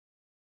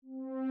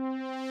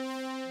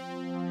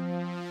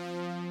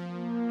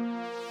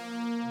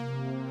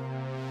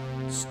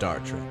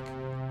Star Trek,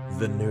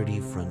 The Nerdy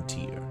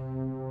Frontier.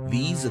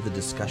 These are the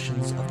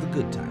discussions of the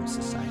Good Times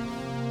Society.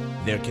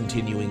 Their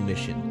continuing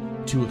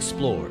mission to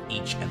explore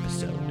each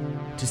episode,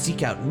 to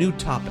seek out new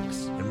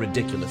topics and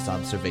ridiculous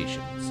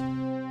observations,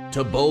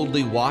 to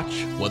boldly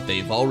watch what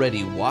they've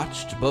already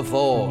watched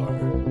before.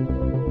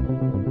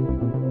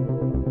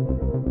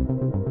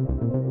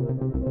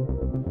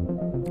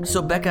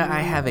 So, Becca, I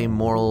have a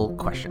moral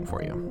question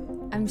for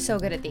you. I'm so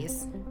good at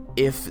these.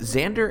 If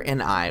Xander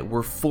and I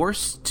were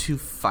forced to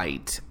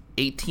fight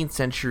 18th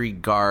century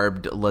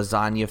garbed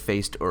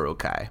lasagna-faced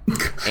Urukai,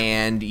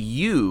 and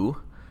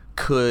you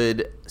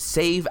could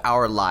save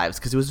our lives,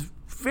 because it was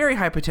very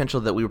high potential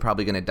that we were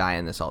probably going to die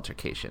in this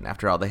altercation.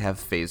 After all, they have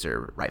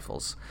phaser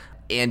rifles.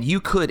 And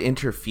you could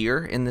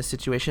interfere in this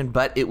situation,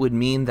 but it would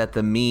mean that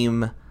the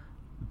meme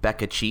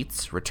Becca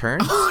cheats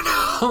returns.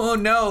 Oh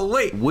no,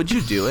 wait. Would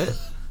you do it?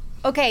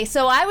 Okay,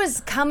 so I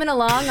was coming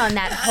along on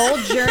that whole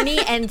journey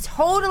and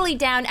totally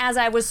down as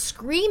I was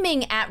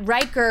screaming at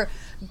Riker,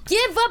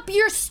 give up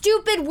your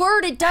stupid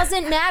word, it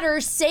doesn't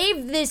matter,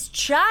 save this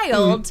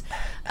child.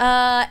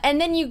 And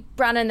then you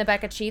brought in the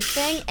Becca Cheats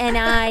thing, and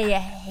I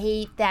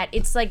hate that.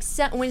 It's like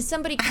when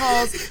somebody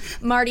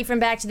calls Marty from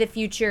Back to the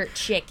Future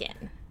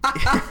chicken.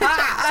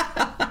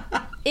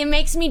 It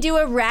makes me do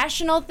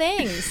irrational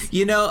things.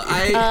 You know,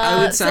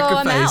 I would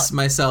sacrifice so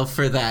myself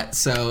for that.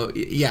 So,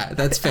 yeah,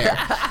 that's fair.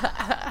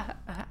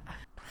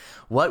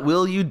 What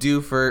will you do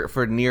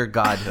for near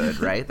godhood,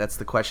 right? That's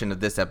the question of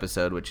this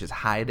episode, which is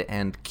hide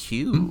and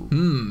Q.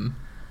 Mm-hmm.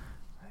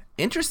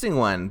 Interesting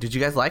one. Did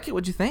you guys like it?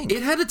 What'd you think?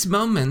 It had its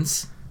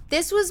moments.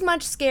 This was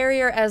much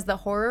scarier as the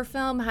horror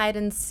film Hide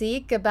and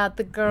Seek about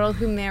the girl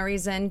who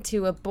marries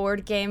into a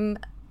board game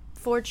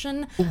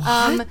fortune.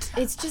 What?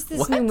 It's just this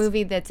What? new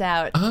movie that's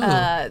out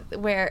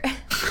where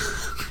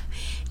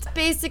it's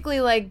basically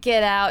like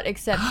Get Out,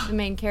 except the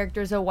main character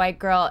is a white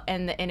girl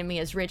and the enemy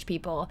is rich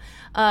people.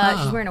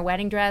 She's wearing a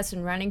wedding dress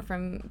and running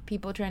from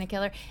people trying to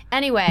kill her.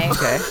 Anyway,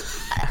 Okay.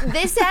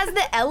 this has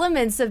the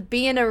elements of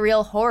being a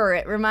real horror.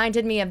 It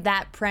reminded me of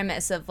that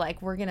premise of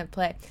like, we're going to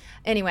play.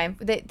 Anyway,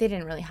 they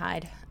didn't really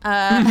hide.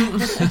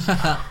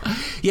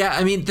 Yeah,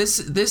 I mean, this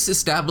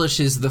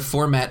establishes the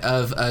format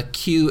of a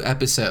Q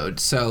episode.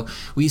 So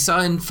we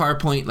saw in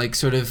Farpoint, like,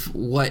 sort of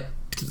what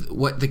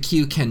the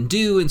Q can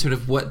do and sort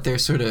of what their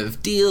sort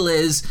of deal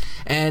is.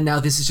 And now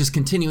this is just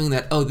continuing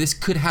that, this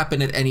could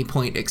happen at any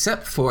point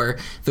except for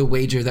the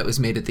wager that was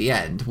made at the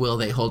end. Will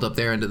they hold up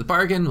their end of the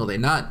bargain? Will they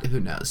not? Who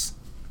knows?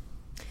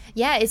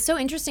 Yeah, it's so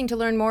interesting to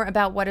learn more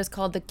about what is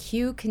called the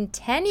Q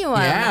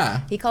Continuum.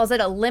 Yeah. He calls it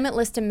a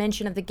limitless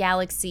dimension of the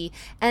galaxy.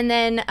 And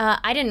then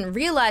I didn't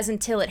realize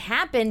until it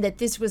happened that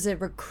this was a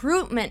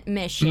recruitment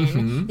mission.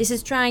 Mm-hmm. This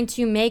is trying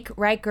to make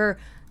Riker,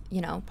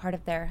 part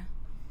of their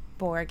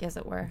Borg, as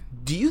it were.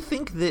 Do you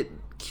think that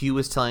Q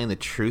was telling the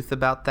truth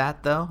about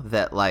that, though?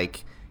 That,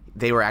 like,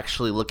 they were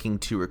actually looking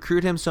to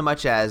recruit him so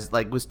much as,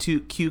 like, was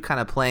Q kind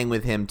of playing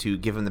with him to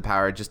give him the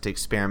power just to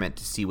experiment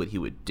to see what he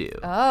would do?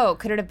 Oh,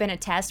 could it have been a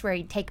test where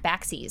he'd take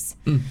backsies?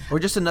 Or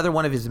just another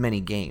one of his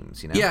many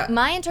games, Yeah.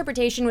 My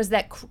interpretation was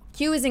that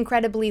Q is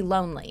incredibly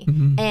lonely,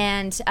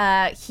 and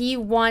he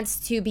wants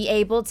to be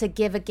able to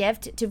give a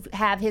gift to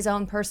have his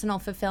own personal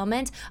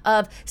fulfillment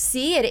of,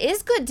 see, it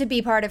is good to be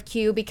part of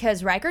Q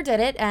because Riker did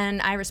it,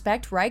 and I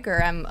respect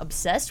Riker. I'm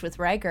obsessed with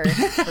Riker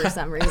for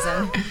some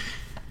reason.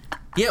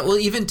 Yeah, well,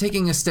 even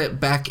taking a step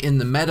back in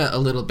the meta a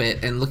little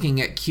bit and looking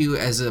at Q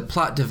as a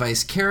plot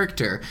device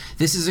character,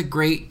 this is a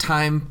great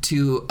time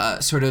to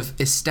sort of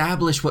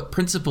establish what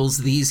principles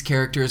these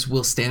characters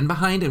will stand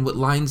behind and what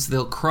lines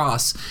they'll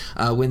cross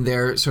when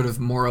their sort of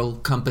moral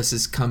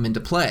compasses come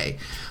into play.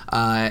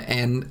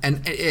 And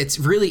it's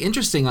really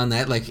interesting on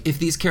that, like, if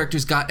these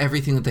characters got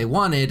everything that they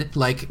wanted,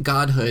 like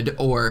godhood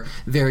or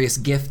various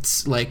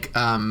gifts like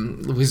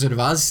Wizard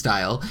of Oz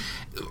style,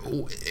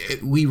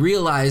 we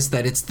realize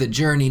that it's the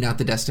journey, not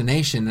the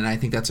destination, and I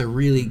think that's a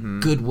really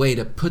good way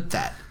to put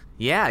that.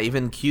 Yeah,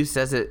 even Q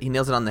says it, he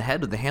nails it on the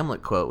head with the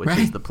Hamlet quote, which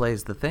is the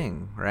play's the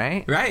thing,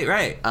 right?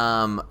 Right.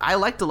 I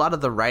liked a lot of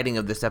the writing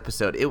of this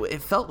episode.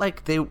 It felt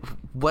like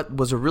what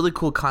was a really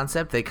cool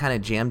concept, they kind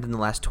of jammed in the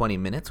last 20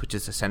 minutes, which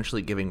is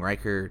essentially giving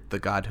Riker the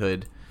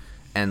godhood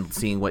and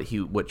seeing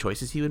what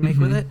choices he would make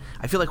with it.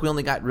 I feel like we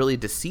only got really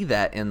to see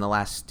that in the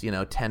last,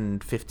 10,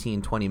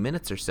 15, 20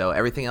 minutes or so.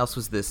 Everything else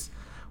was this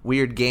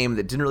weird game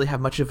that didn't really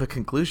have much of a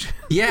conclusion.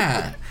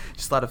 Yeah.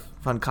 Just a lot of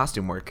fun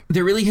costume work.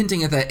 They're really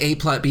hinting at that A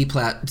plot, B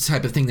plot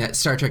type of thing that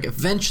Star Trek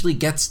eventually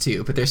gets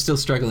to, but they're still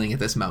struggling at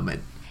this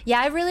moment.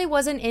 Yeah, I really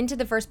wasn't into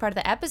the first part of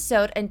the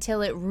episode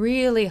until it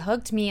really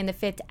hooked me in the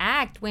fifth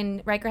act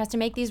when Riker has to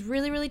make these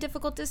really, really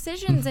difficult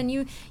decisions, and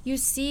you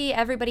see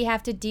everybody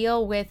have to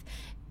deal with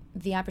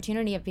the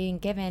opportunity of being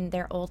given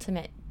their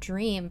ultimate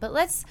dream. But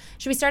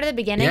should we start at the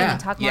beginning and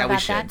talk more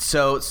about that?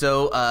 So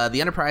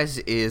the Enterprise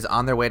is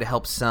on their way to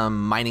help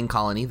some mining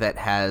colony that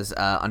has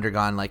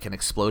undergone like an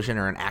explosion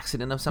or an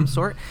accident of some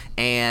sort,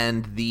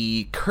 and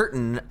the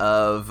curtain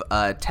of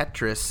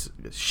Tetris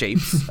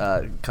shapes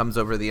comes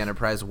over the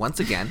Enterprise once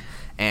again.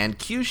 And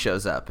Q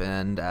shows up,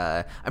 and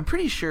I'm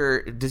pretty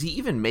sure, does he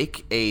even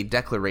make a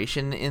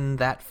declaration in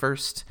that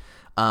first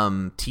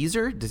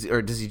teaser?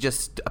 Does he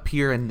just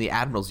appear in the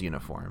Admiral's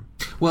uniform?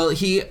 Well,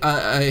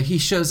 he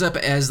shows up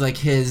as like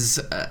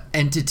his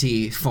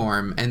entity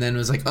form, and then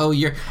was like, "Oh,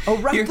 you're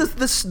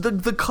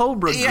the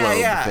Cobra globe thing,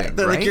 right?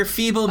 Like your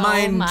feeble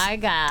mind my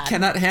God.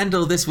 cannot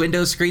handle this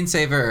Windows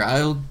screensaver.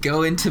 I'll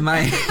go into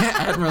my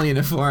Admiral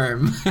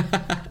uniform."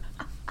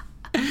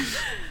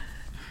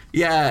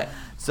 Yeah.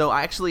 So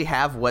I actually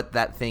have what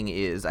that thing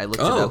is. I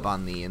looked it up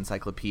on the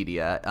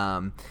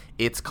encyclopedia.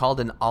 It's called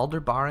an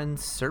Aldebaran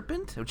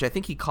serpent, which I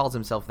think he calls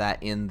himself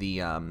that in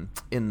the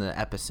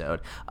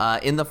episode.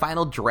 In the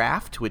final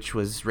draft, which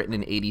was written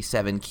in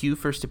 '87, Q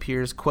first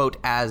appears, quote,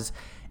 as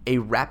a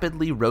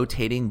rapidly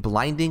rotating,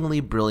 blindingly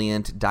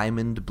brilliant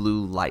diamond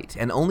blue light,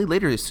 and only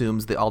later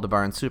assumes the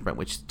Aldebaran serpent,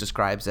 which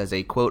describes as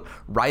a, quote,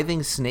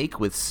 writhing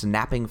snake with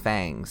snapping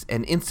fangs,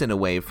 an instant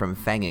away from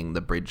fanging the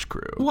bridge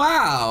crew.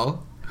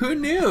 Wow. Who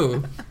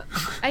knew?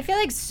 I feel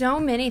like so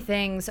many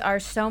things are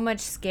so much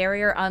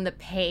scarier on the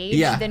page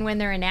than when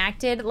they're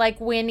enacted.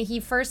 Like when he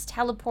first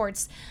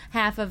teleports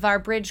half of our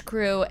bridge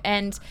crew,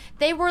 and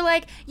they were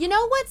like, you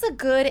know what's a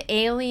good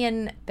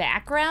alien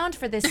background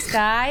for this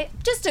sky?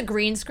 Just a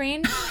green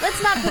screen.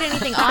 Let's not put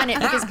anything on it,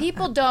 because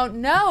people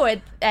don't know in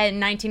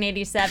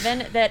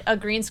 1987 that a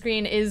green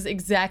screen is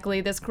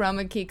exactly this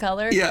chroma key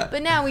color. Yeah.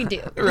 But now we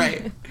do.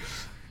 Right.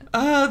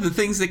 The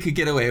things they could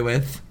get away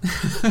with.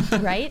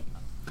 Right?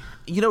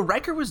 You know,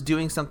 Riker was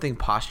doing something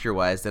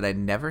posture-wise that I'd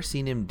never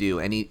seen him do,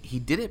 and he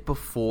did it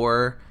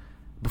before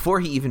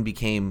he even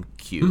became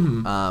Q.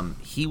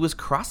 Mm-hmm. He was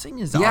crossing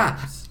his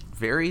arms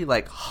very,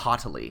 like,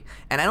 haughtily,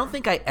 and I don't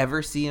think we'll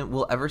ever see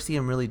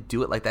him really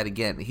do it like that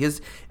again.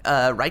 His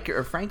Jonathan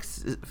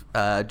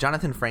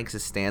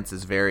Frakes' stance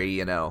is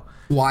very,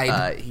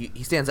 wide.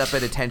 He stands up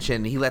at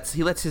attention. He lets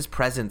his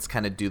presence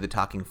kind of do the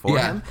talking for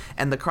him,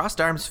 and the crossed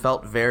arms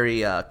felt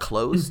very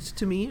closed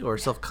to me, or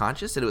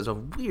self-conscious, and it was a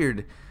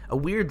weird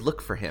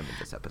look for him in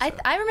this episode.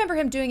 I remember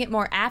him doing it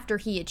more after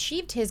he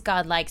achieved his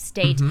godlike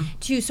state,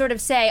 to sort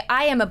of say,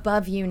 I am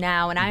above you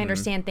now, and I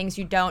understand things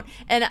you don't.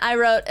 And I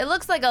wrote, it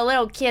looks like a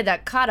little kid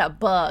that caught a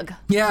bug.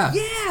 Yeah.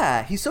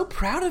 Yeah, he's so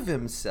proud of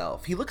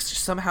himself. He looks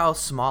somehow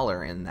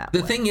smaller in that way.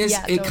 The thing is,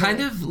 it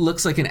kind of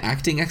looks like an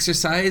acting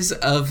exercise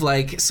of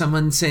like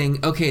someone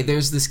saying, okay,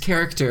 there's this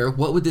character.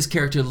 What would this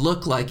character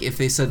look like if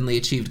they suddenly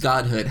achieved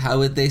godhood? How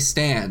would they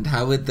stand?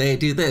 How would they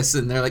do this?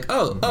 And they're like,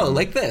 oh,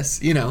 like this,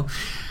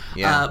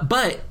 Yeah,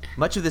 but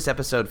much of this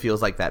episode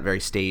feels like that, very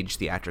stage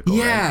theatrical.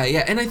 Yeah, right?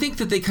 yeah, and I think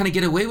that they kind of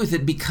get away with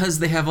it because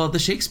they have all the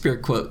Shakespeare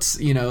quotes.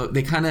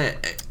 They kind of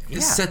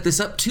set this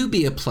up to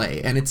be a play,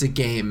 and it's a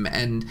game,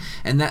 and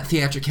that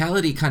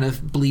theatricality kind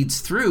of bleeds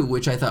through,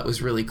 which I thought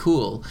was really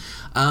cool.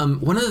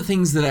 One of the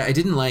things that I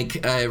didn't like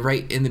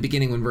right in the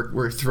beginning when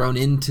we're thrown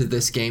into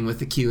this game with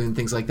the Q and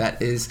things like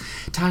that is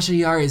Tasha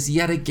Yar is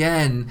yet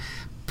again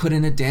put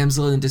in a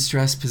damsel in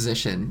distress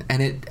position,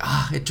 and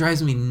it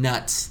drives me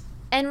nuts.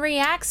 And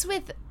reacts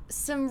with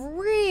some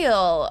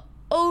real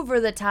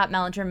over-the-top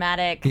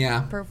melodramatic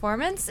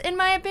performance, in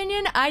my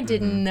opinion. I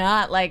did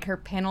not like her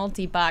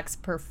penalty box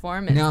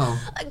performance. No.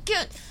 I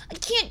can't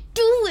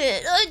do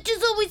it. I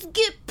just always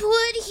get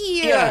put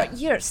here. Yeah.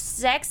 You're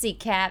sexy,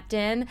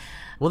 Captain.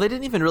 Well, they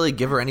didn't even really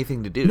give her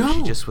anything to do. No.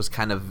 She just was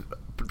kind of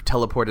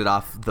teleported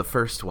off the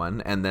first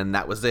one, and then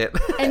that was it.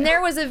 And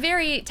there was a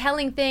very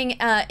telling thing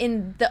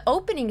in the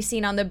opening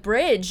scene on the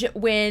bridge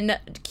when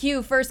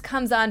Q first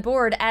comes on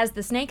board as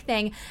the snake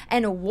thing,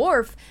 and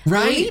Worf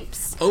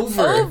leaps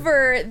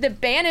over the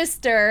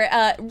banister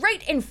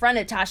right in front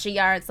of Tasha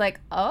Yar. It's like,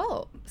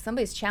 oh,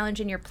 somebody's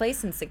challenging your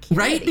place in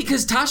security. Right,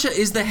 because Tasha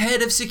is the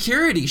head of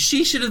security.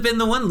 She should have been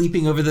the one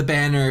leaping over the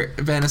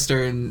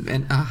banister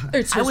and I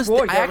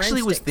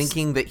actually was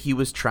thinking that he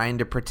was trying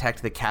to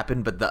protect the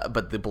captain, but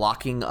the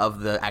blocking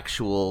of the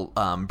actual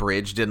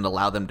bridge didn't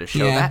allow them to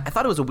show that. I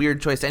thought it was a weird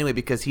choice anyway,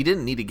 because he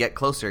didn't need to get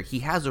closer. He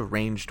has a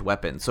ranged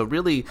weapon, so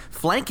really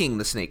flanking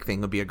the snake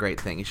thing would be a great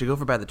thing. He should go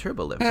over by the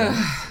turbo lift.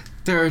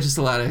 There are just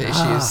a lot of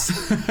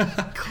issues.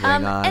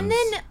 And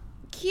then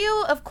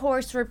Q, of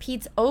course,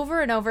 repeats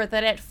over and over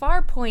that at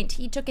Far Point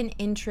he took an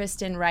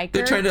interest in Riker.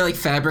 They're trying to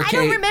fabricate. I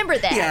don't remember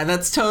that. Yeah,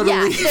 that's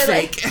totally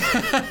fake.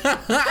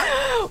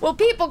 Well,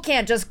 people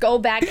can't just go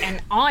back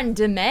and on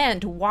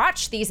demand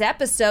watch these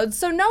episodes,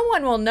 so no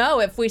one will know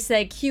if we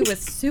say Q was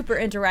super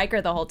into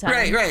Riker the whole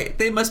time. Right.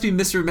 They must be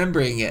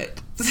misremembering it.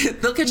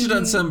 They'll catch it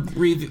on some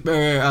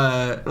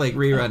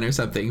rerun or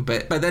something,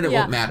 but then it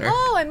won't matter.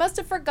 Oh, I must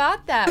have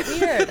forgot that.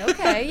 Weird.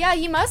 Okay. Yeah,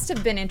 he must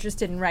have been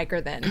interested in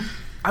Riker then.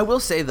 I will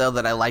say, though,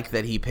 that I like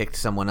that he picked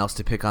someone else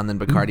to pick on than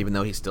Picard, even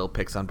though he still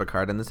picks on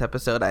Picard in this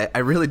episode. I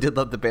really did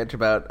love the banter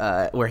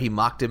about where he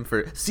mocked him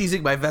for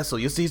seizing my vessel.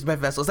 You seized my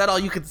vessel. Is that all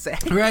you could say?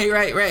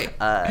 Right.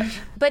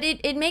 But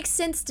it makes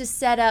sense to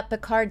set up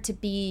Picard to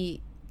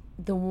be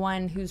the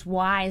one who's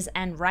wise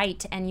and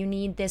right, and you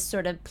need this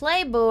sort of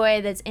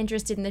playboy that's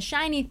interested in the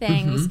shiny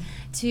things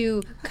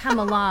to come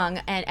along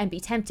and be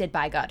tempted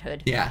by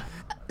godhood. Yeah.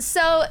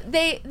 So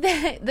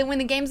when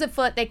the game's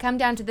afoot, they come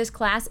down to this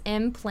Class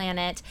M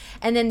planet,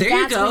 and then There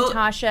you that's when go.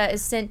 Tasha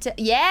is sent to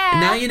now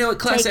Now you know what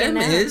Class taking M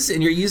notes. is,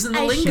 and you're using the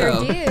I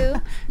lingo. sure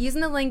do.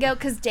 Using the lingo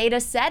because Data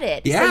said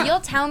it. Yeah. So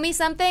you'll tell me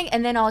something,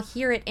 and then I'll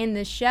hear it in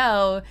the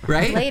show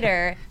Right?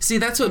 later. See,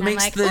 that's what And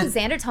makes I'm like, the... oh,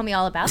 Xander told me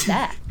all about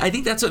that. I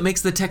think that's what makes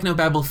the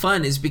technobabble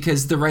fun, is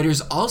because the writers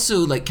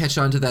also like catch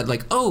on to that,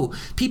 like, oh,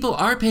 people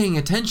are paying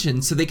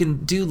attention, so they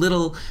can do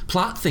little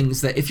plot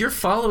things that if you're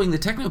following the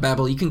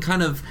technobabble, you can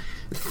kind of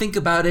think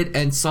about it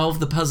and solve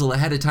the puzzle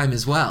ahead of time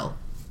as well.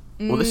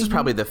 Well, this is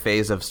probably the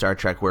phase of Star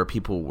Trek where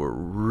people were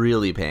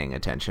really paying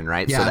attention,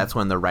 right? Yeah. So that's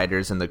when the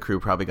writers and the crew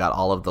probably got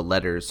all of the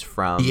letters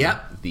from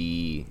Yep.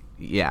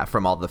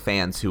 from all the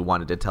fans who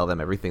wanted to tell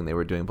them everything they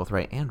were doing both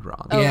right and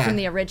wrong. Oh, Yeah. from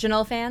the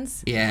original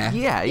fans? Yeah.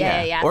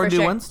 Yeah, or for new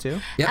sure. ones too.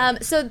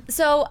 Yep.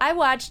 So I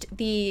watched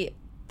the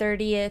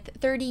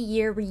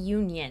 30-year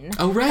reunion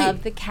Oh, right.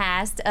 of the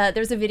cast.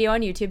 There's a video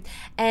on YouTube,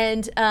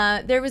 and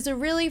there was a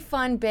really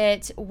fun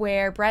bit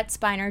where Brett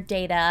Spiner,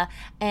 Data,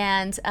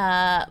 and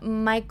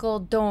Michael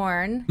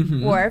Dorn,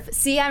 Worf.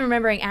 See, I'm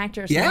remembering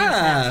actors' names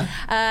Yeah.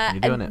 now. You're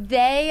doing it.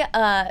 They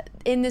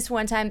in this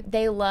one time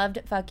they loved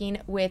fucking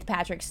with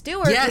Patrick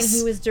Stewart when Yes.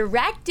 he was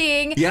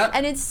directing. Yep.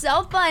 And it's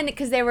so fun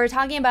because they were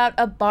talking about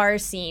a bar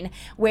scene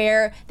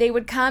where they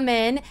would come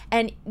in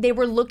and they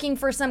were looking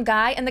for some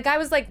guy, and the guy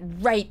was like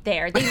right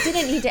there. They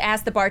didn't need to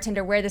ask the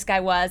bartender where this guy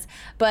was,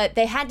 but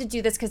they had to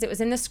do this because it was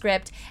in the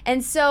script.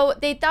 And so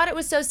they thought it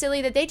was so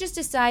silly that they just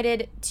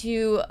decided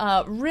to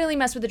really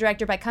mess with the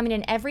director by coming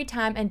in every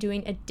time and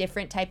doing a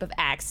different type of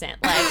accent.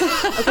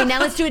 Like, okay, now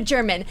let's do it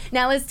German.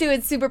 Now let's do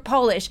it super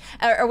Polish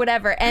or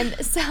whatever. And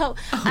so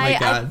I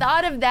God.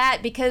 thought of that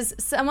because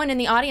someone in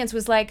the audience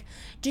was like,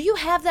 do you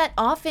have that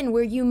often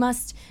where you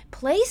must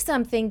play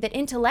something that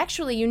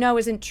intellectually you know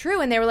isn't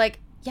true? And they were like,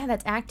 yeah,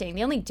 that's acting.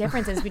 The only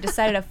difference is we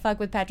decided to fuck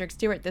with Patrick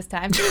Stewart this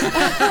time.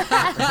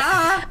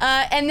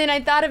 And then I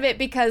thought of it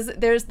because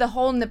there's the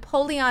whole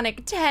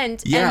Napoleonic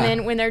tent. Yeah. And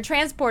then when they're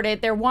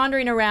transported, they're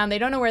wandering around. They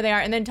don't know where they are.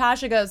 And then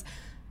Tasha goes,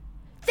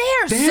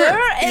 there, There,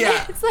 sir. And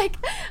yeah. it's like,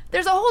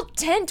 there's a whole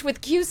tent with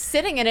Q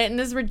sitting in it in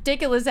this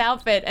ridiculous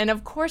outfit. And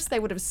of course they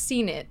would have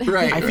seen it.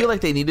 Right. I feel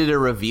like they needed a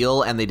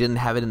reveal and they didn't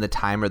have it in the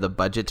time or the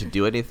budget to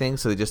do anything,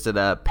 so they just did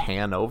a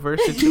pan over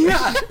situation.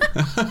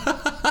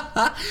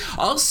 Yeah.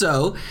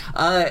 Also,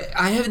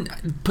 I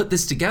haven't put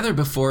this together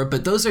before,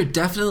 but those are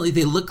definitely,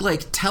 they look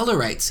like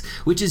Tellarites,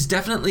 which is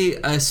definitely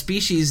a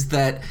species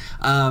that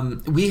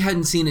we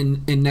hadn't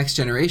seen in Next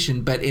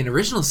Generation, but in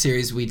original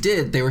series we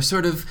did. They were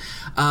sort of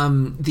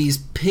these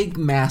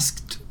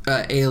pig-masked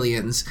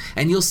aliens,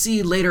 and you'll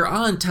see later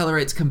on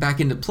Tellarites come back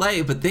into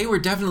play, but they were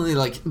definitely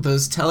like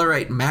those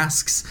Tellarite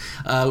masks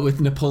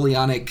with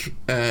Napoleonic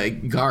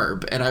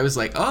garb, and I was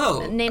like,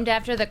 oh, Named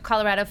after the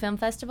Colorado Film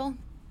Festival.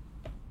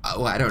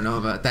 oh, I don't know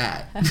about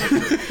that.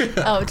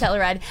 Oh,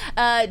 Telluride.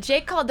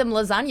 Jake called them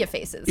lasagna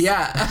faces.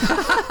 Yeah.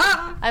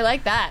 I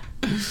like that.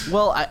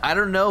 Well, I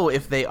don't know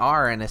if they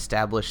are an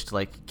established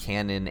like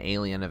canon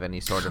alien of any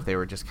sort, if they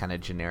were just kind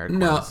of generic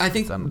No, ones. I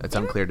think it's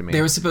unclear to me.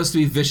 They were supposed to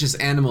be vicious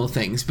animal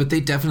things, but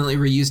they definitely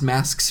reused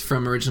masks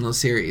from original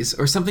series,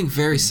 or something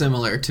very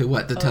similar to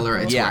what the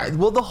Tellarites Yeah, were.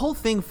 well, the whole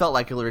thing felt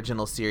like an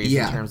original series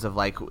Yeah. in terms of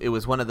like it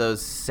was one of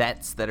those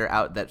sets that are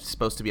out that's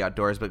supposed to be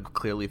outdoors, but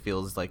clearly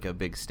feels like a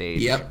big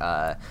stage. Yep.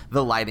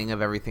 The lighting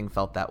of everything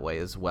felt that way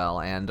as well,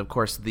 and of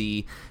course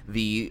the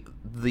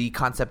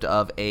concept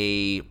of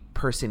a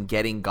person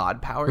getting god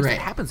powers Right.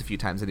 that happens a few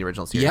times in the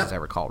original series, Yep. as I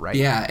recall, right?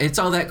 Yeah, it's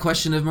all that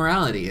question of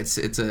morality. It's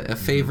a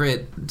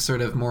favorite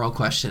sort of moral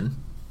question.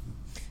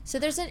 So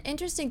there's an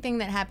interesting thing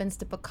that happens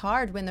to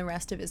Picard when the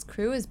rest of his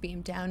crew is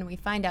beamed down, and we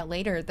find out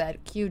later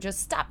that Q just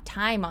stopped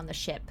time on the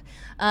ship.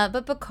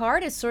 But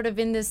Picard is sort of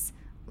in this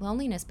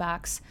loneliness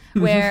box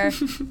where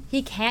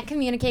he can't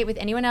communicate with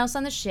anyone else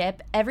on the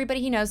ship.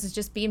 Everybody he knows is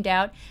just beamed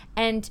out,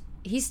 and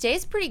he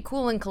stays pretty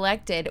cool and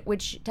collected,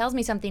 which tells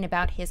me something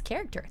about his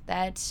character,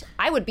 that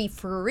I would be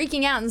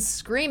freaking out and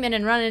screaming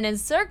and running in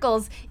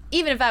circles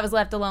even if I was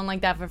left alone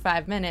like that for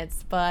 5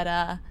 minutes.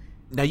 But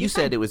Now you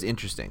said it was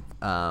interesting.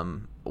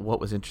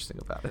 What was interesting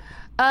about it?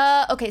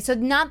 okay, so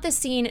not the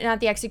scene, not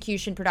the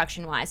execution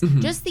production-wise, Mm-hmm.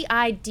 just the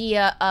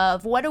idea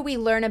of what do we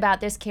learn about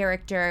this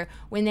character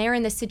when they're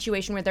in this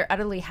situation where they're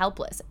utterly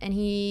helpless. And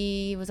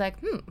he was like,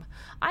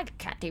 I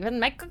can't even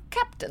make a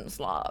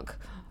captain's log.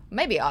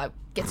 Maybe I'll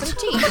get some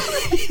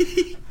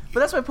tea. But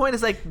that's my point.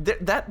 Is like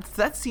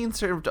that scene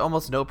served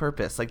almost no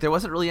purpose. Like there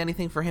wasn't really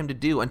anything for him to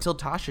do until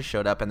Tasha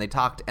showed up and they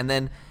talked, and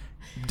then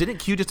Didn't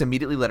Q just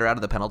immediately let her out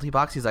of the penalty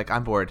box? He's like,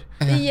 I'm bored.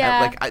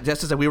 Yeah.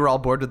 Just as we were all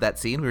bored with that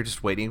scene, we were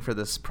just waiting for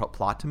this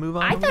plot to move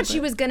on. I thought she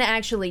was going to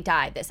actually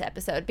die this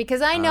episode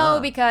because I know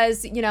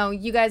because,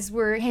 you guys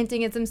were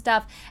hinting at some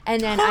stuff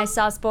and then I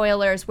saw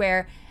spoilers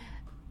where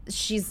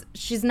she's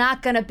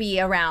not going to be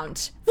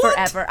around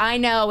forever. I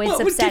know, it's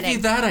what upsetting. Would give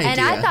you that idea? And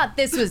I thought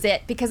this was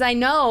it because I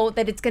know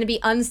that it's going to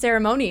be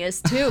unceremonious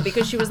too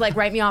because she was like,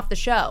 write me off the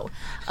show,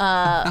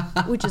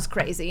 which is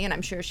crazy. And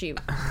I'm sure she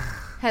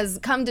has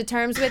come to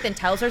terms with and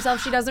tells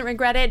herself she doesn't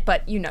regret it,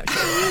 but she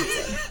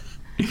regrets it.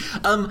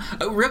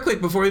 Real quick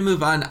before we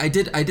move on, I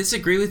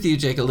disagree with you,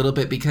 Jake, a little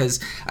bit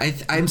because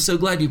I'm so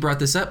glad you brought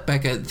this up,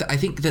 Becca. I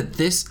think that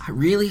this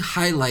really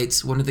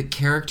highlights one of the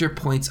character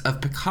points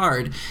of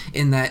Picard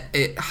in that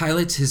it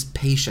highlights his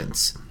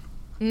patience.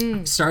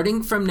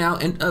 Starting from now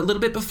and a little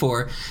bit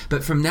before,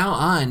 but from now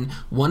on,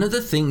 one of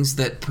the things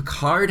that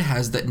Picard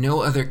has that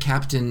no other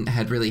captain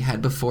had really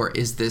had before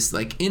is this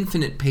like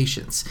infinite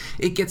patience.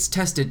 It gets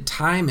tested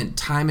time and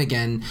time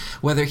again,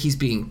 whether he's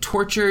being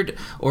tortured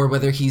or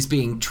whether he's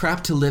being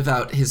trapped to live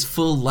out his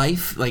full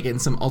life, like in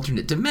some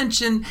alternate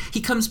dimension. He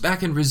comes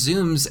back and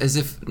resumes as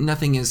if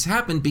nothing has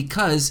happened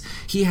because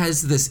he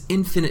has this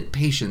infinite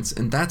patience,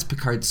 and that's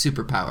Picard's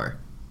superpower.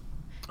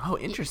 Oh,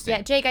 interesting.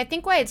 Yeah, Jake, I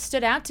think why it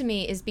stood out to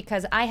me is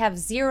because I have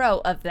 0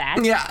 of that.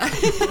 Yeah.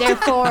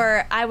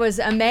 Therefore, I was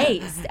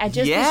amazed at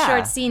just this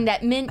short scene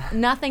that meant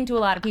nothing to a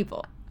lot of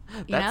people.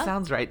 That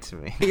sounds right to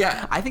me.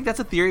 Yeah. I think that's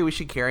a theory we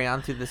should carry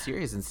on through the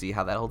series and see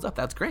how that holds up.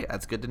 That's great.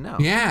 That's good to know.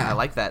 Yeah. I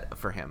like that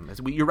for him.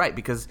 You're right,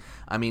 because,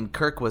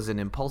 Kirk was an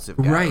impulsive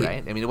guy,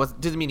 right? I mean,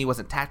 doesn't mean he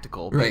wasn't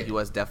tactical, but he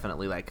was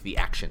definitely, like, the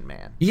action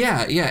man.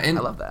 Yeah, and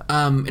I love that.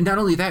 And not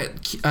only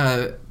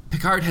that,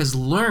 Picard has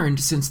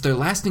learned since their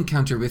last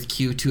encounter with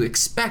Q to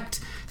expect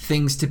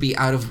things to be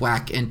out of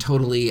whack and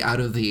totally out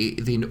of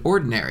the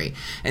ordinary.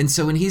 And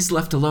so when he's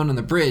left alone on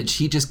the bridge,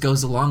 he just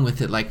goes along with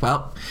it like,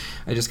 well,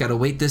 I just got to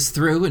wait this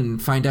through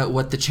and find out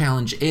what the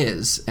challenge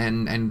is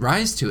and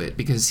rise to it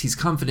because he's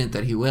confident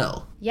that he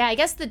will. Yeah, I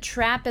guess the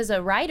trap as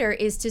a writer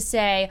is to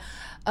say,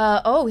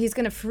 he's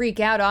going to freak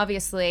out,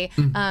 obviously.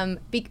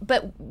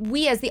 But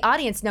we as the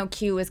audience know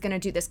Q is going to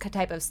do this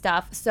type of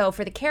stuff. So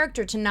for the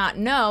character to not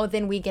know,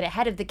 then we get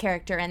ahead of the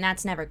character, and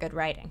that's never good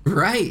writing.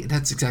 Right.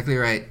 That's exactly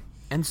right.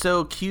 And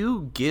so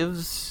Q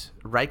gives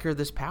Riker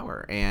this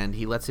power, and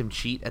he lets him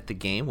cheat at the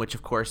game, which,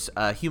 of course,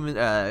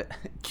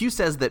 Q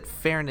says that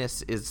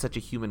fairness is such a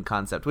human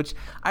concept, which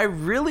I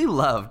really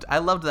loved. I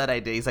loved that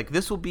idea. He's like,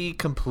 this will be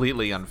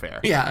completely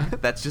unfair. Yeah.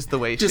 That's just the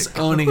way just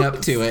owning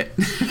up to it.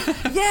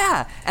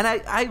 Yeah. And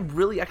I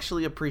really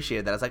actually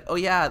appreciated that. I was like, oh,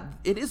 yeah,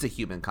 it is a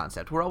human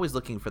concept. We're always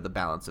looking for the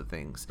balance of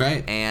things.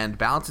 Right. And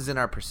balance is in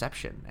our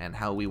perception and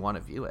how we want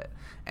to view it.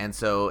 And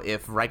so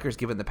if Riker's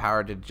given the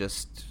power to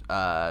just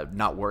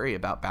not worry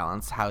about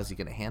balance, how is he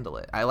going to handle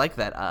it? I like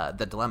that,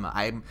 the dilemma.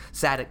 I'm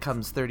sad it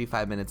comes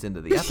 35 minutes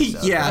into the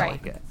episode. Yeah. I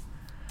like it.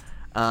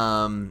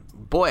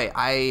 Boy,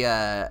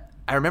 I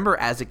remember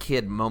as a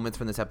kid moments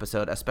from this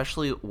episode,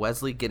 especially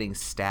Wesley getting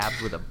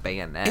stabbed with a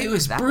bayonet. It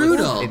was that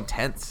brutal. Was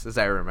intense, as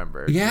I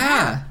remember.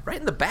 Yeah. Right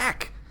in the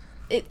back.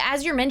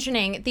 As you're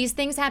mentioning, these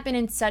things happen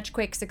in such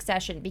quick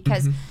succession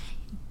because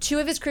 2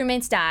 of his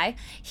crewmates die.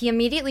 He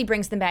immediately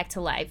brings them back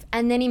to life.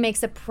 And then he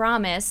makes a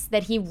promise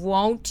that he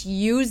won't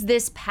use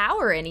this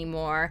power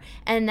anymore.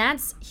 And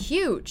that's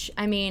huge.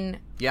 I mean,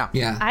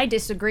 Yeah. I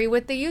disagree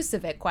with the use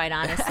of it, quite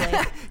honestly.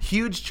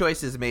 Huge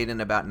choices made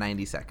in about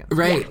 90 seconds.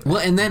 Right. Yeah. Well,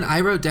 and then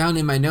I wrote down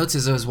in my notes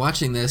as I was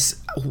watching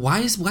this, why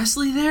is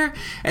Wesley there?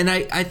 And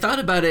I thought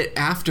about it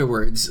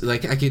afterwards.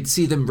 Like, I could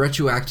see them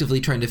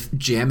retroactively trying to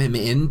jam him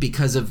in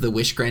because of the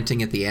wish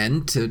granting at the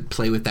end to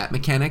play with that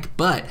mechanic.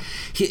 But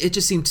it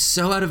just seemed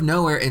so out of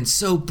nowhere and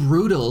so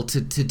brutal to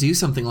do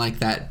something like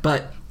that.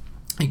 But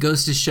it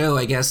goes to show,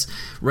 I guess,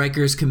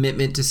 Riker's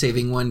commitment to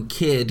saving one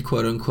kid,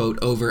 quote unquote,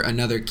 over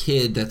another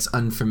kid that's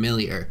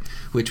unfamiliar,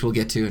 which we'll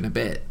get to in a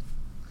bit.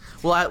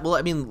 Well,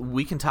 I mean,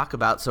 we can talk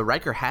about. So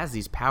Riker has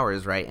these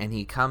powers, right? And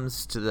he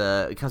comes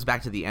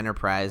back to the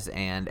Enterprise,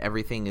 and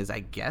everything is,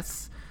 I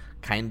guess,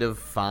 kind of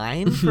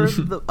fine for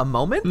a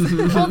moment.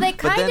 Well, they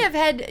kind of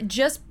had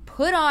just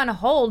put on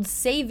hold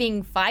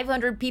saving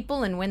 500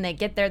 people, and when they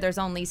get there, there's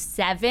only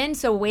 7.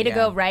 So way to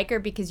go, Riker,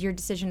 because your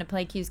decision to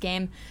play Q's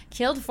game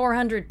killed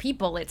 400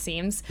 people, it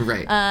seems.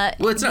 Right.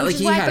 Well, it's not like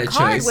he had a choice.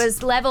 Picard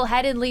was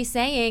level-headedly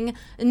saying,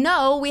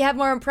 no, we have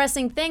more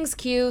pressing things,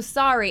 Q,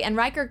 sorry. And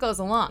Riker goes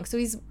along. So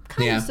he's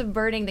kind of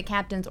subverting the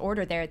captain's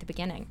order there at the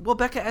beginning. Well,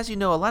 Becca, as you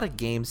know, a lot of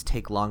games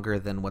take longer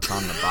than what's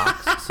on the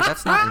box, so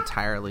that's not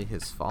entirely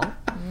his fault.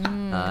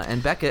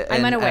 And Becca,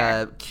 I'm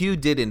unaware. Q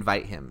did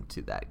invite him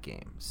to that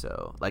game,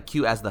 so like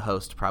Q as the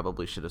host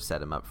probably should have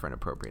set him up for an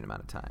appropriate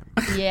amount of time.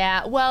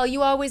 Yeah, well,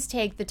 you always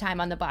take the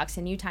time on the box,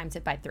 and you times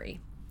it by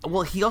 3.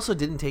 Well, he also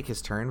didn't take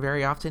his turn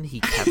very often.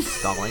 He kept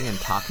stalling and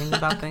talking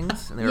about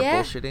things, and they were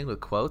bullshitting with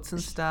quotes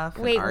and stuff,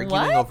 and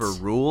arguing over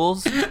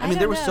rules. I mean,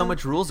 there was so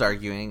much rules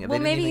arguing. And well,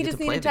 they maybe didn't he even just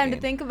get to play needed time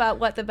to think about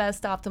what the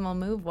best optimal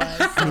move was.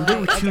 I mean, there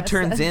were 2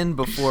 turns in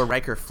before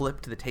Riker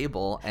flipped the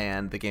table,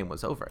 and the game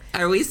was over.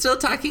 Are we still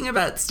talking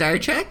about Star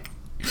Trek?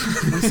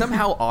 We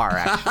somehow are,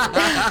 actually.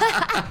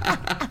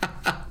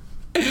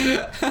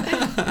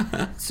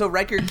 So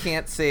Riker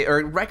can't say,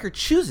 or Riker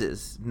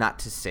chooses not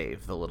to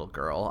save the little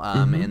girl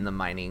in the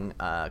mining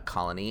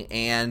colony,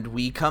 and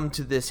we come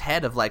to this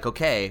head of like,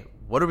 okay,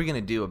 what are we going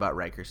to do about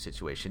Riker's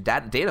situation?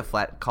 Data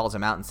Flat calls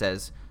him out and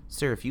says,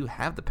 "Sir, if you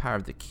have the power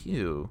of the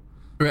Q,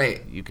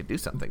 right, you could do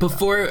something."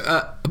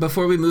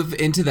 Before we move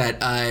into that,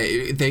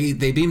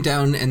 they beam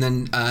down, and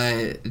then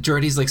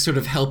Geordi's like sort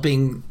of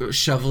helping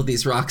shovel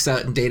these rocks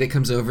out, and Data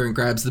comes over and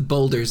grabs the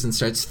boulders and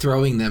starts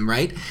throwing them.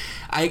 Right,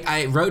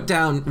 I wrote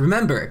down.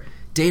 Remember,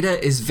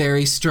 Data is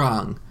very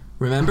strong.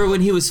 Remember when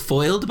he was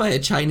foiled by a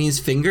Chinese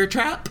finger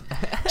trap?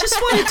 Just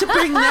wanted to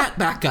bring that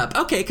back up.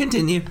 Okay,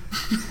 continue.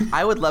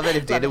 I would love it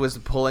if Data was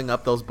pulling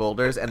up those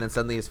boulders and then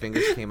suddenly his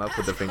fingers came up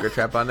with the finger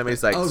trap on him.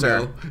 He's like,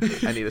 "Sir, no.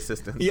 I need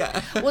assistance." Yeah.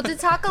 Well, to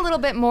talk a little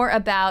bit more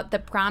about the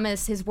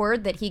promise, his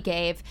word that he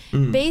gave,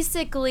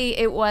 basically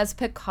it was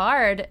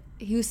Picard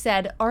who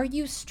said, "Are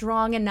you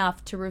strong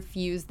enough to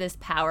refuse this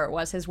power?"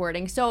 was his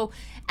wording. So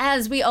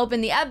as we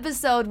open the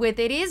episode with,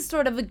 it is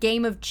sort of a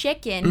game of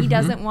chicken. He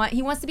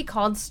wants to be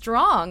called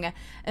strong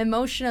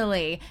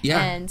emotionally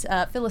and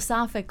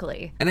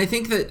philosophically. And I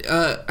think that,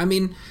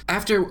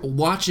 after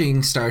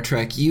watching Star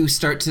Trek, you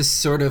start to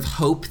sort of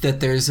hope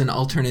that there's an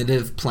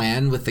alternative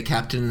plan with the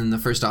captain and the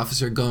first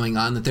officer going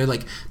on, that they're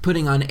like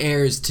putting on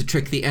airs to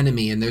trick the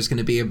enemy and there's going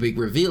to be a big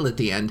reveal at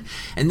the end.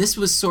 And this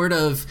was sort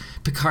of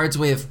Picard's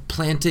way of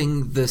planting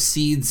the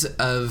seeds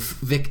of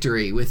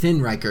victory within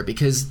Riker,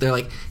 because they're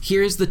like,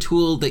 here's the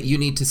tool that you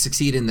need to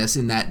succeed in this,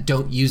 in that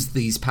don't use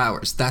these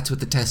powers. That's what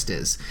the test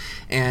is.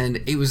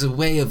 And it was a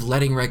way of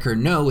letting Riker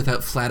know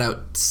without flat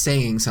out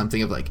saying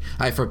something of like,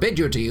 "I forbid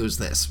you to use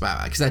this,"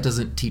 because that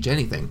doesn't teach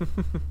anything.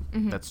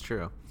 That's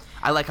true.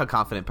 I like how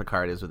confident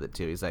Picard is with it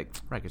too. He's like,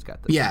 "Riker's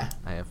got this. Yeah.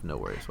 I have no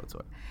worries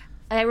whatsoever."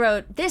 I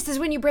wrote, "This is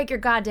when you break your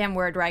goddamn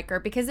word,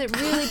 Riker," because it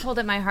really pulled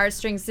at my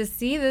heartstrings to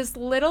see this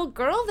little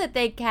girl that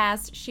they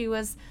cast. She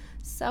was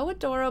so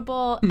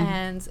adorable,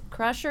 and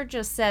Crusher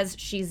just says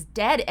she's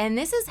dead, and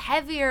this is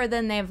heavier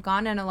than they've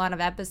gone in a lot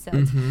of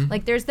episodes.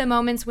 Like, there's the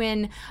moments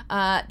when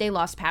they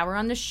lost power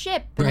on the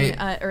ship in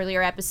an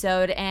earlier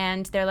episode,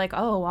 and they're like,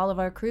 "Oh, all of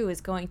our crew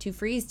is going to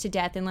freeze to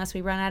death unless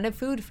we run out of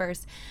food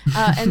first."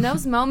 And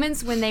those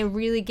moments when they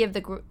really give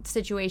the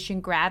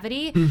situation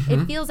gravity,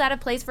 it feels out of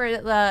place for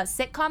the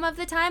sitcom of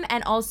the time,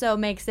 and also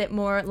makes it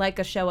more like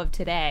a show of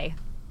today.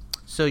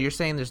 So you're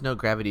saying there's no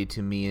gravity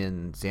to me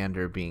and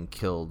Xander being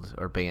killed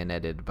or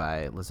bayoneted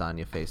by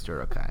lasagna-faced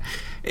Urukai?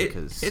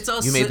 Because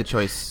you made the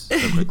choice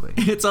so quickly.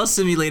 It's all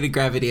simulated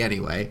gravity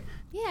anyway.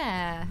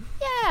 Yeah.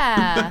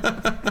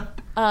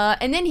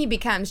 And then he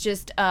becomes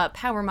just a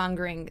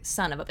power-mongering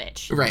son of a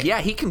bitch. Right. Yeah,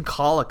 he can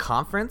call a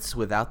conference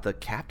without the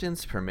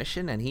captain's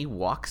permission, and he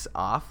walks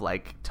off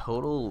like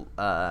total...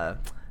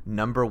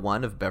 number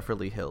one of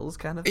Beverly Hills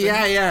kind of thing.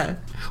 Yeah.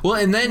 Well,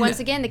 and then... Once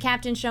again, the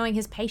captain showing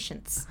his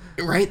patience.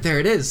 Right, there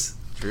it is.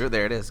 True,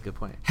 there it is. Good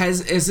point.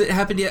 Has it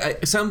happened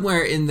yet?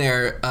 Somewhere in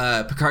there,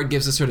 Picard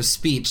gives a sort of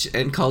speech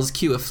and calls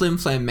Q a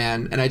flim-flam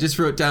man, and I just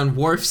wrote down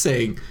Worf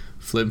saying,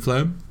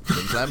 "Flim-flam?"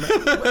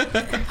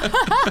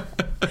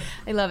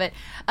 I love it.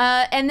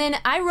 And then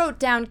I wrote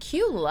down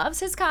Q loves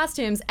his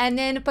costumes, and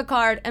then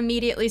Picard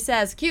immediately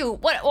says, "Q,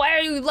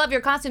 why do you love your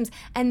costumes?"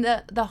 And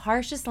the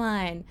harshest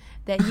line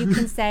that you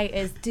can say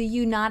is, "Do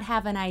you not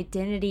have an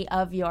identity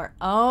of your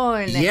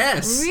own?"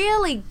 Yes.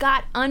 Really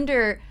got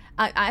under...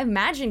 I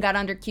imagine got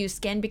under Q's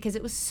skin because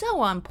it was so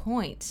on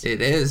point.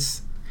 It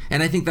is.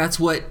 And I think that's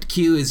what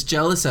Q is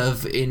jealous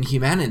of in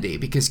humanity,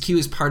 because Q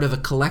is part of a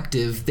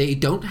collective. They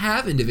don't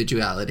have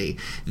individuality.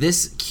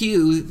 This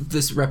Q,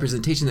 this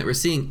representation that we're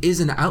seeing, is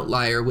an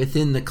outlier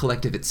within the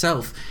collective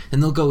itself.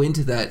 And they'll go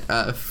into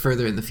that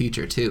further in the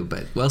future, too.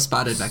 But well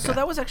spotted, Becca. So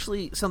that was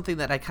actually something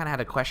that I kind of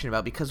had a question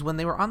about, because when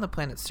they were on the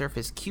planet's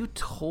surface, Q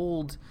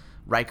told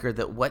Riker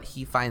that what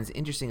he finds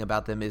interesting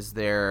about them is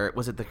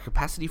was it the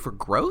capacity for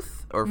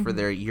growth or for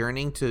their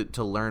yearning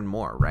to learn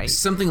more, right?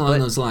 Something along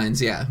those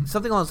lines, yeah.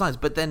 Something along those lines.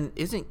 But then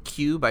isn't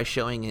Q, by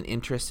showing an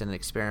interest and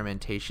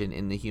experimentation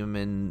in the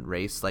human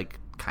race, like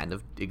kind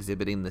of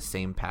exhibiting the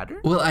same pattern?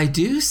 Well, I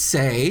do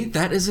say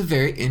that is a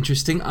very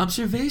interesting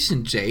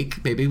observation,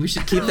 Jake. Maybe we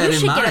should keep that in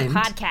mind. You should get a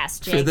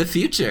podcast, Jake. For the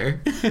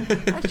future.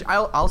 Actually,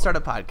 I'll start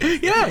a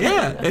podcast.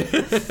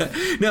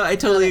 Yeah. No, I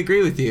totally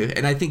agree with you.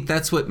 And I think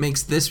that's what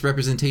makes this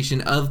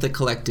representation of the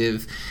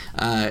collective,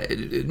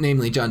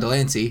 namely John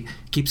Delancey,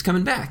 keeps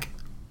coming back.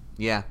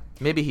 Yeah.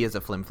 Maybe he is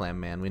a flim-flam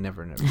man. We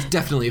never know. He's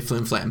definitely a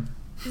flim-flam.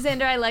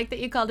 Xander, I like that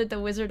you called it the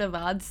Wizard of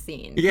Oz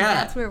scene. Yeah.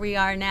 That's where we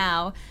are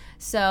now.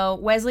 So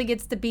Wesley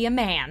gets to be a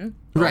man.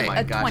 Right. Oh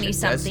my gosh,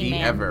 20-something does he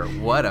man. ever.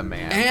 What a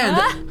man.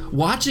 And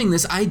watching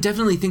this, I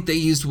definitely think they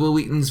used Will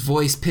Wheaton's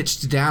voice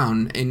pitched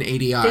down in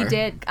ADR. They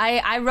did.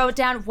 I wrote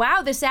down,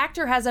 wow, this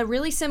actor has a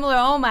really similar,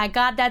 oh my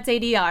God, that's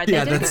ADR. They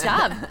did a good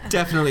job.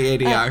 Definitely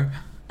ADR.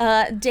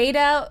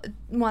 Data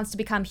wants to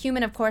become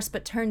human, of course,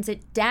 but turns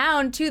it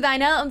down. To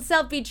thine own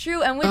self be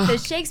true, and with the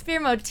Shakespeare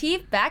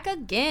motif back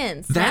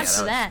again.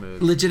 That's that was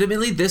smooth.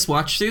 legitimately this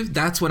watch through.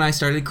 That's when I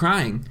started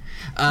crying.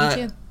 Me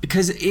too.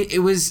 Because it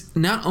was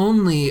not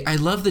only, I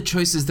love the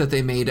choices that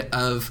they made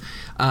of,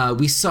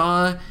 we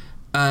saw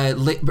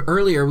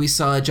earlier we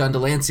saw John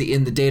Delancey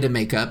in the Data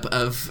makeup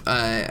of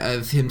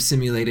him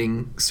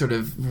simulating sort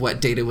of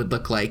what Data would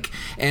look like,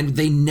 and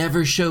they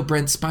never show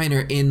Brent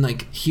Spiner in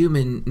like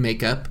human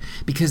makeup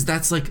because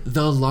that's like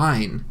the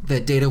line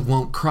that Data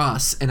won't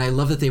cross, and I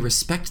love that they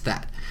respect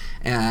that,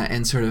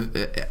 and sort of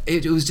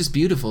it was just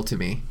beautiful to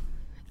me.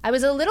 I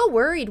was a little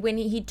worried when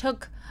he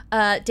took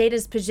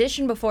Data's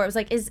position before. It was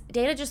like, is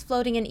Data just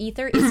floating in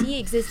ether? Is he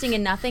existing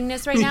in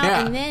nothingness right now?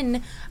 Yeah. And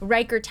then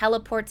Riker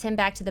teleports him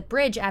back to the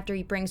bridge after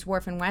he brings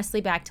Worf and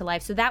Wesley back to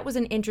life. So that was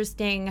an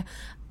interesting...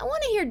 I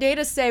want to hear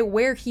Data say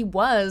where he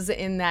was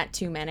in that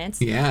 2 minutes.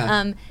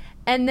 Yeah.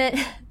 And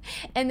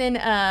then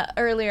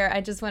earlier, I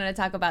just wanted to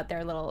talk about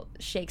their little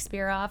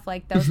Shakespeare off.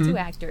 Like, those two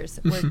actors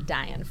were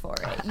dying for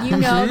it. You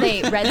know,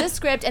 they read the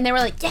script and they were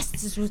like, yes,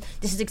 this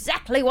is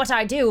exactly what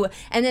I do.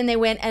 And then they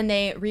went and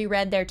they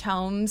reread their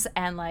tomes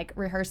and like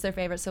rehearsed their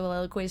favorite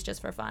soliloquies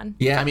just for fun.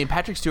 Yeah. I mean,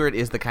 Patrick Stewart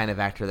is the kind of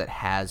actor that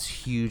has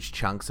huge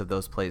chunks of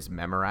those plays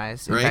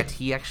memorized. In Right. fact,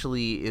 he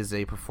actually is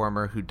a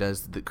performer who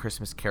does the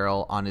Christmas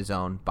Carol on his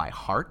own by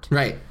heart.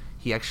 Right.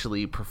 He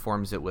actually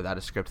performs it without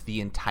a script,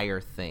 the entire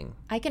thing.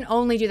 I can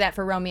only do that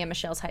for Romeo and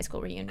Michelle's high school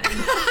reunion.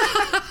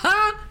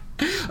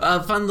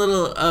 A fun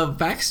little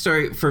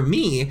backstory for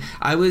me.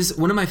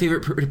 One of my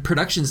favorite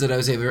productions that I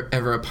was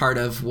ever a part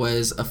of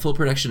was a full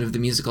production of the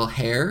musical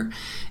Hair,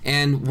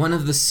 and one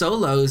of the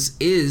solos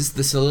is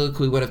the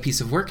soliloquy "What a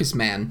Piece of Work is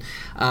Man,"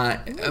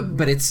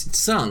 but it's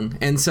sung,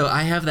 and so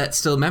I have that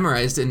still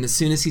memorized. And as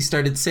soon as he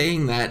started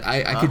saying that,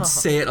 I could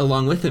say it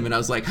along with him, and I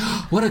was like,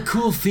 oh, "What a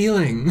cool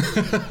feeling!"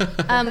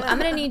 I'm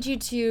gonna need you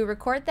to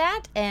record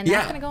that, and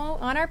Yeah. that's gonna go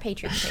on our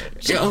Patreon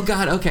page. Oh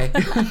God, okay.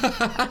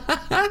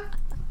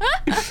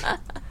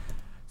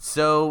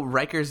 So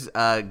Rikers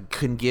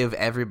can give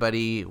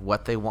everybody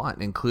what they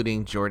want,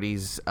 including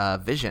Geordi's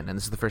vision, and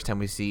this is the first time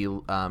we see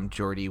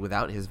Geordi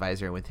without his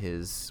visor and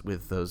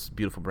with those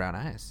beautiful brown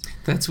eyes.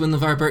 That's when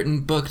LeVar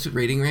Burton booked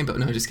Reading Rainbow.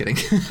 No, just kidding.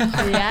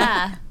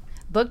 Yeah,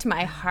 booked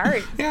my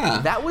heart. Yeah.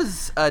 That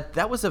was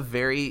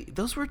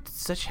those were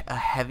such a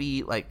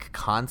heavy like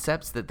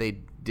concepts that they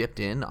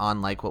dipped in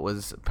on like what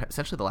was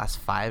essentially the last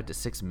 5 to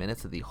 6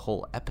 minutes of the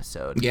whole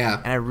episode.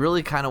 Yeah. And I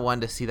really kind of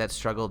wanted to see that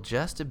struggle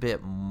just a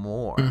bit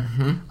more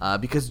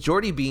because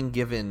Geordi being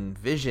given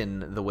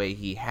vision the way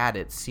he had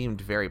it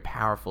seemed very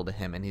powerful to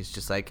him, and he's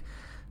just like,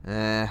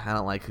 I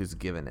don't like who's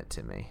giving it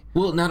to me.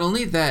 Well, not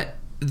only that,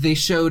 they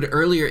showed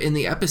earlier in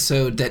the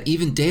episode that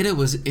even Data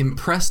was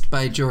impressed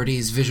by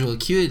Geordi's visual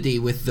acuity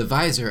with the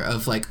visor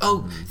of like,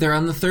 oh, they're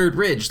on the third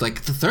ridge.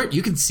 Like, the third?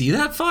 You can see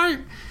that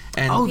far?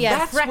 And Oh, Yeah,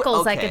 that's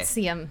freckles, I okay. could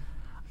see him.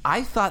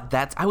 I thought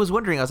I was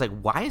wondering, I was like,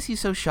 why is he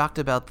so shocked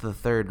about the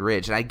third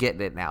ridge? And I get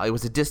it now. It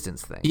was a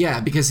distance thing. yeah,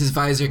 because his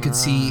visor could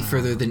see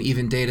further than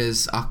even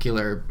Data's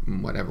ocular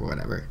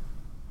whatever.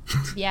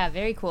 Yeah,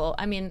 very cool.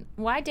 I mean,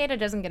 why Data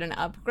doesn't get an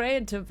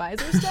upgrade to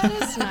visor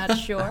status? Not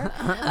sure.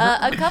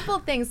 A couple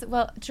things.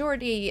 Well,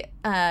 Geordi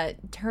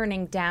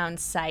turning down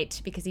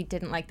Sight because he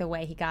didn't like the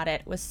way he got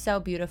it was so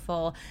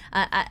beautiful.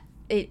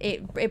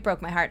 It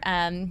broke my heart.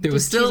 There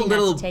was still a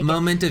little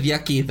moment of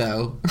yucky,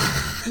 though.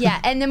 Yeah,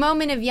 and the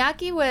moment of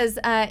Yaki was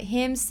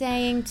him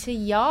saying to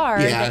Yar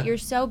Yeah. that you're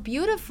so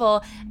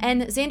beautiful.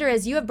 And Xander,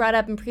 as you have brought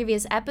up in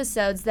previous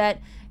episodes, that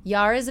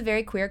Yar is a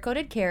very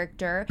queer-coded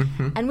character,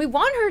 and we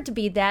want her to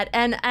be that.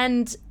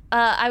 And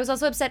I was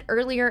also upset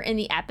earlier in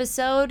the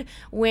episode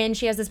when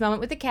she has this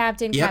moment with the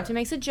captain. Yep. Captain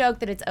makes a joke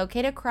that it's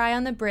okay to cry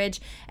on the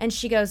bridge, and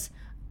she goes,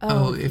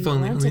 Oh, if if you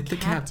only weren't with a the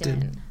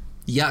captain.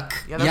 Yuck.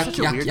 Yeah, that's yuck, such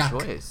a yuck, weird yuck.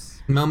 choice.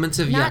 Moments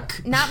of Not,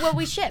 yuck. not what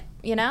we ship,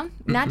 you know?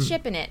 Not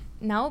shipping it.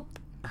 Nope.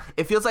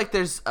 It feels like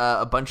there's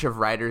a bunch of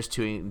writers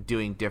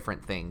doing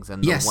different things,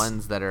 and the Yes.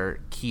 ones that are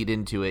keyed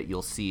into it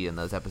you'll see in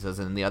those episodes,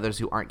 and the others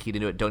who aren't keyed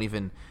into it don't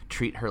even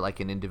treat her like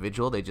an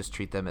individual. They just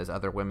treat them as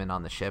other women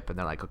on the ship, and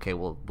they're like, okay,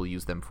 we'll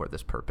use them for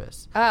this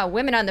purpose.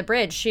 Women on the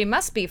bridge. She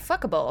must be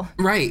fuckable.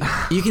 Right.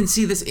 You can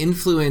see this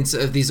influence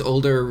of these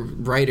older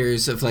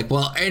writers of like,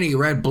 well, any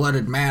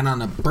red-blooded man on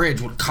a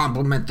bridge would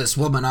compliment this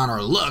woman on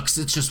her looks.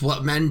 It's just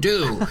what men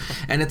do.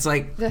 And it's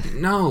like,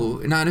 no,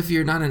 not if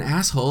you're not an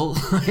asshole.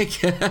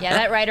 Like, Yeah,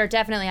 that writer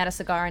definitely had a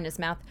cigar in his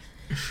mouth.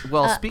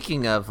 Well,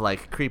 speaking of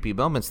like creepy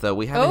moments, though,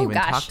 we haven't Oh, even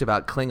gosh. talked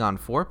about Klingon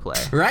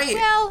foreplay. right?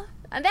 Well,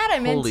 that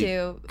I'm Holy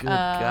into. good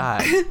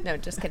God. No,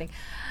 just kidding.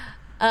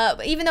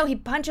 Even though he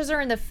punches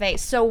her in the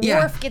face, so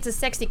Yeah. Worf gets a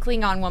sexy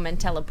Klingon woman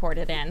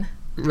teleported in.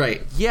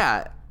 Right.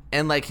 Yeah,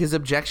 and like his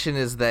objection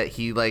is that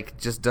he like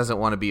just doesn't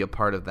want to be a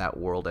part of that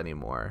world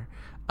anymore.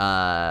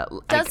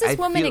 Does this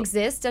woman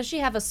exist? Does she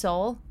have a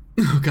soul?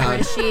 Oh,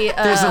 God. Is she,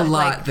 There's a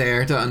lot like-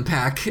 there to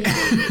unpack.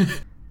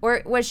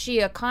 Or was she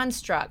a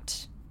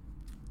construct?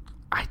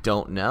 I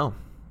don't know.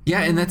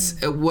 Yeah, and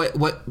that's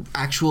what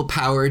actual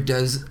power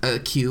does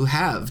Q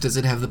have? Does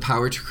it have the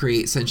power to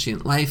create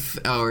sentient life,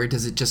 or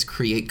does it just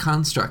create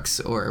constructs,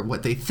 or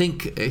what they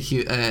think a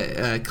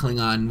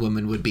Klingon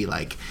woman would be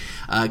like?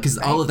 Because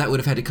all of that would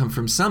have had to come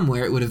from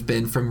somewhere. It would have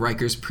been from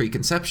Riker's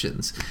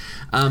preconceptions.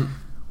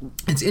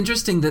 It's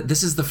interesting that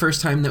this is the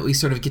first time that we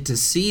sort of get to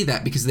see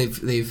that, because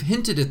they've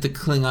hinted at the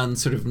Klingon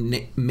sort of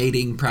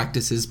mating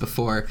practices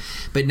before,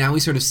 but now we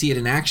sort of see it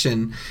in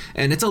action,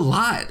 and it's a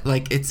lot.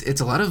 Like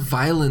it's a lot of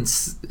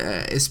violence,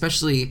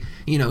 especially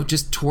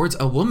just towards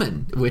a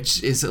woman,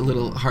 which is a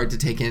little hard to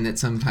take in at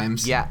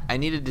sometimes. Yeah, I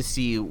needed to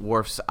see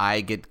Worf's eye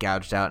get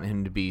gouged out and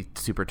him to be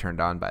super turned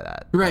on by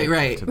that.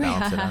 Right. To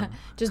balance it out.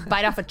 Just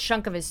bite off a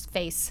chunk of his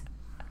face.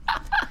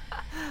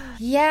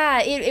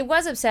 Yeah, it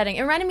was upsetting.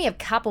 It reminded me of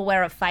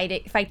capoeira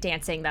fight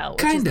dancing, though,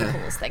 which is the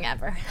coolest thing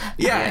ever.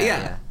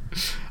 Yeah.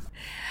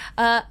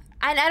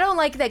 And I don't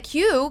like that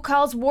Q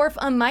calls Worf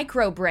a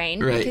microbrain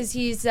because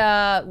he's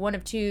one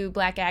of 2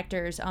 black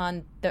actors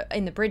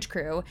in the bridge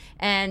crew,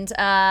 and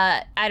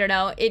I don't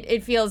know,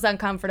 it feels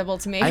uncomfortable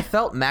to me. I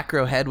felt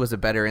macro head was a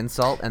better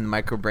insult, and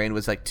microbrain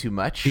was like too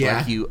much. Yeah.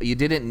 Like you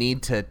didn't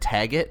need to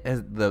tag it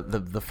as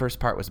the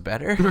first part was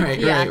better.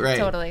 Right.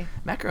 Totally.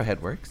 Macro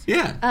head works.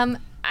 Yeah.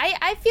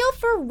 I feel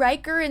for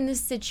Riker in this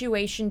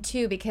situation,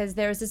 too, because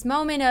there's this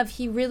moment of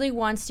he really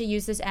wants to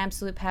use this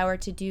absolute power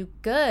to do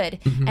good.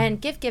 Mm-hmm. And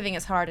gift-giving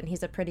is hard, and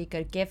he's a pretty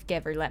good gift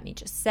giver, let me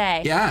just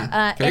say.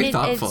 Yeah, very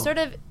thoughtful.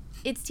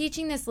 It's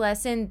teaching this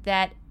lesson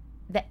that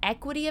the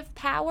equity of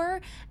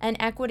power and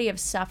equity of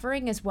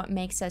suffering is what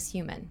makes us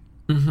human.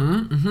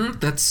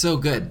 That's so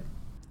good.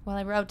 Well,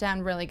 I wrote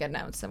down really good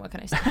notes, so what can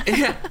I say?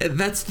 Yeah,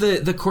 that's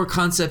the core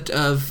concept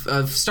of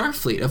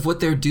Starfleet, of what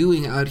they're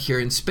doing out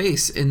here in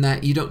space, in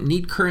that you don't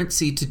need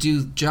currency to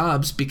do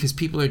jobs because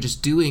people are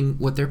just doing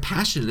what they're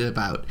passionate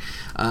about.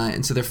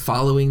 And so they're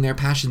following their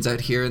passions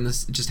out here, and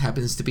this just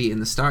happens to be in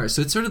the stars.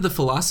 So it's sort of the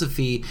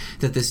philosophy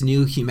that this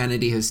new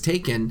humanity has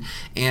taken.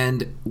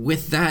 And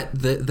with that,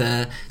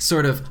 the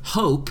sort of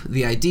hope,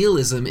 the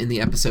idealism in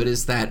the episode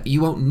is that you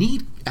won't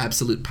need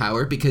absolute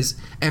power because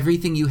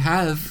everything you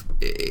have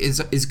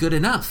is good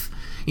enough.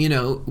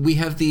 We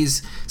have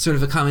these sort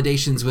of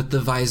accommodations with the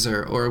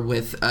visor, or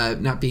with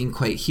not being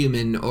quite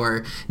human,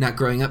 or not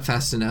growing up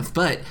fast enough,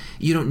 but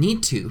you don't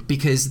need to,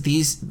 because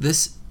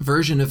this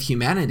version of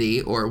humanity,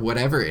 or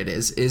whatever it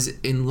is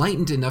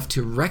enlightened enough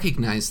to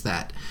recognize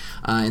that.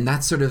 And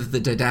that's sort of the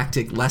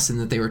didactic lesson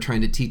that they were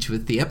trying to teach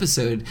with the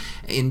episode,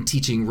 in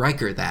teaching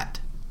Riker that.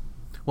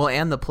 Well,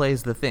 and the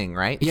play's the thing,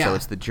 right? Yeah. So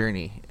it's the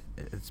journey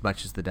as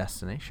much as the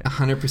destination.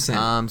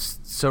 100%.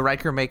 So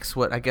Riker makes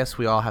what I guess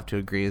we all have to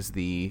agree is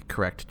the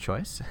correct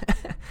choice.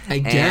 I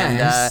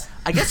guess. And,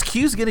 I guess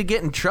Q's going to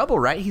get in trouble,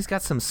 right? He's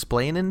got some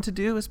splaining to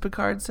do, as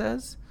Picard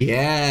says.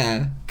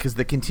 Yeah. Because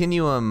the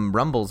Continuum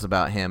rumbles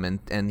about him,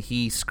 and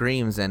he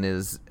screams and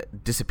is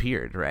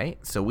disappeared, right?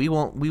 So we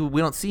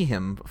don't see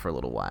him for a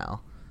little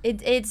while.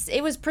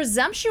 It was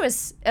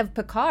presumptuous of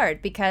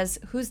Picard, because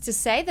who's to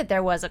say that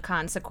there was a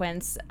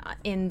consequence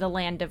in the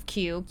land of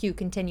Q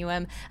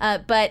Continuum,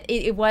 but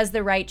it was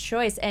the right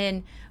choice.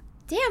 And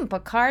damn,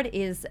 Picard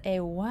is a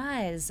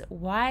wise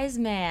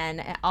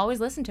man.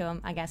 Always listen to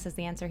him, I guess, is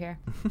the answer here.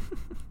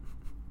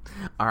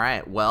 All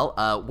right.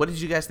 Well, what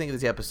did you guys think of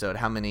this episode?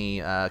 How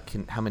many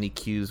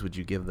Qs would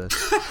you give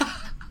this?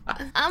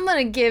 I'm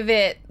going to give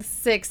it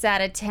 6 out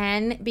of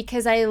 10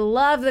 because I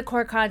love the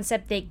core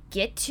concept they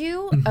get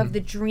to of the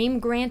dream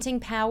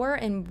granting power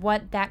and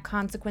what that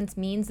consequence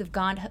means of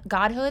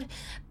godhood.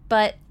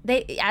 But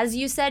as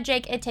you said,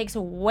 Jake, it takes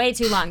way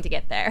too long to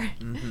get there.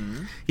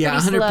 Mm-hmm. Yeah,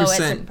 100%. Slow at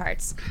certain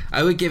parts.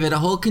 I would give it a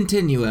whole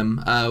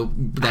continuum.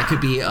 That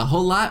could be a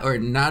whole lot or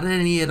not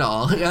any at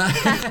all.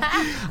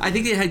 I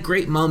think it had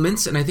great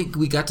moments, and I think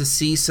we got to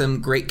see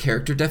some great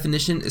character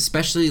definition,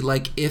 especially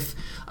like if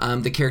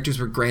the characters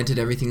were granted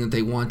everything that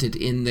they wanted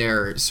in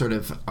their sort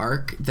of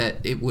arc,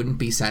 that it wouldn't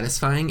be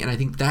satisfying. And I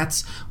think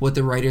that's what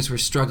the writers were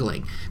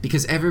struggling,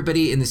 because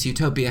everybody in this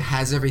utopia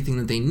has everything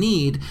that they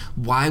need.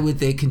 Why would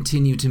they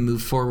continue to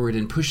move forward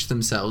and push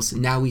themselves?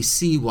 Now we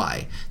see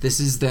why. This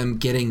is them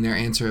getting their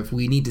answer of,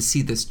 we need to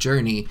see this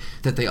journey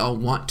that they all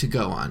want to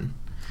go on.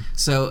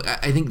 So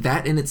I think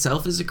that in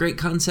itself is a great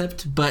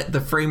concept, but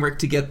the framework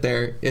to get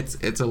there,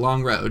 it's a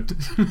long road.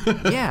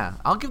 Yeah,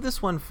 I'll give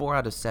this one 4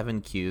 out of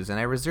 7 Qs, and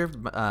I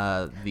reserved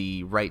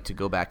the right to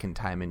go back in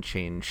time and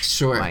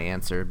change my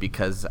answer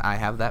because I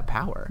have that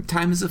power.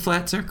 Time is a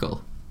flat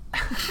circle.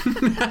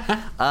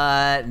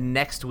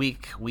 Next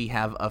week, we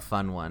have a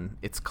fun one.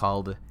 It's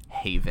called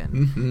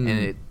Haven. Mm-hmm.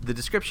 And the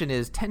description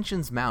is,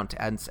 tensions mount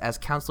as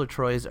Counselor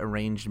Troy's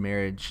arranged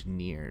marriage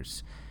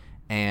nears,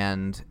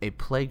 and a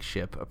plague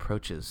ship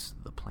approaches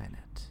the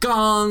planet.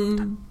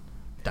 Gong!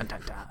 Dun,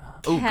 dun, dun.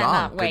 Oh,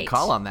 gong. Good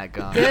call on that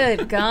gong.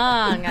 Good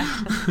gong.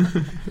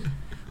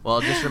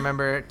 Well, just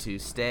remember to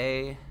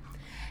stay...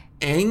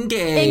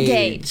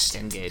 Engaged.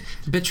 Engaged.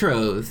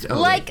 Betrothed. Oh,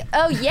 like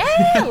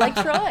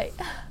Troy.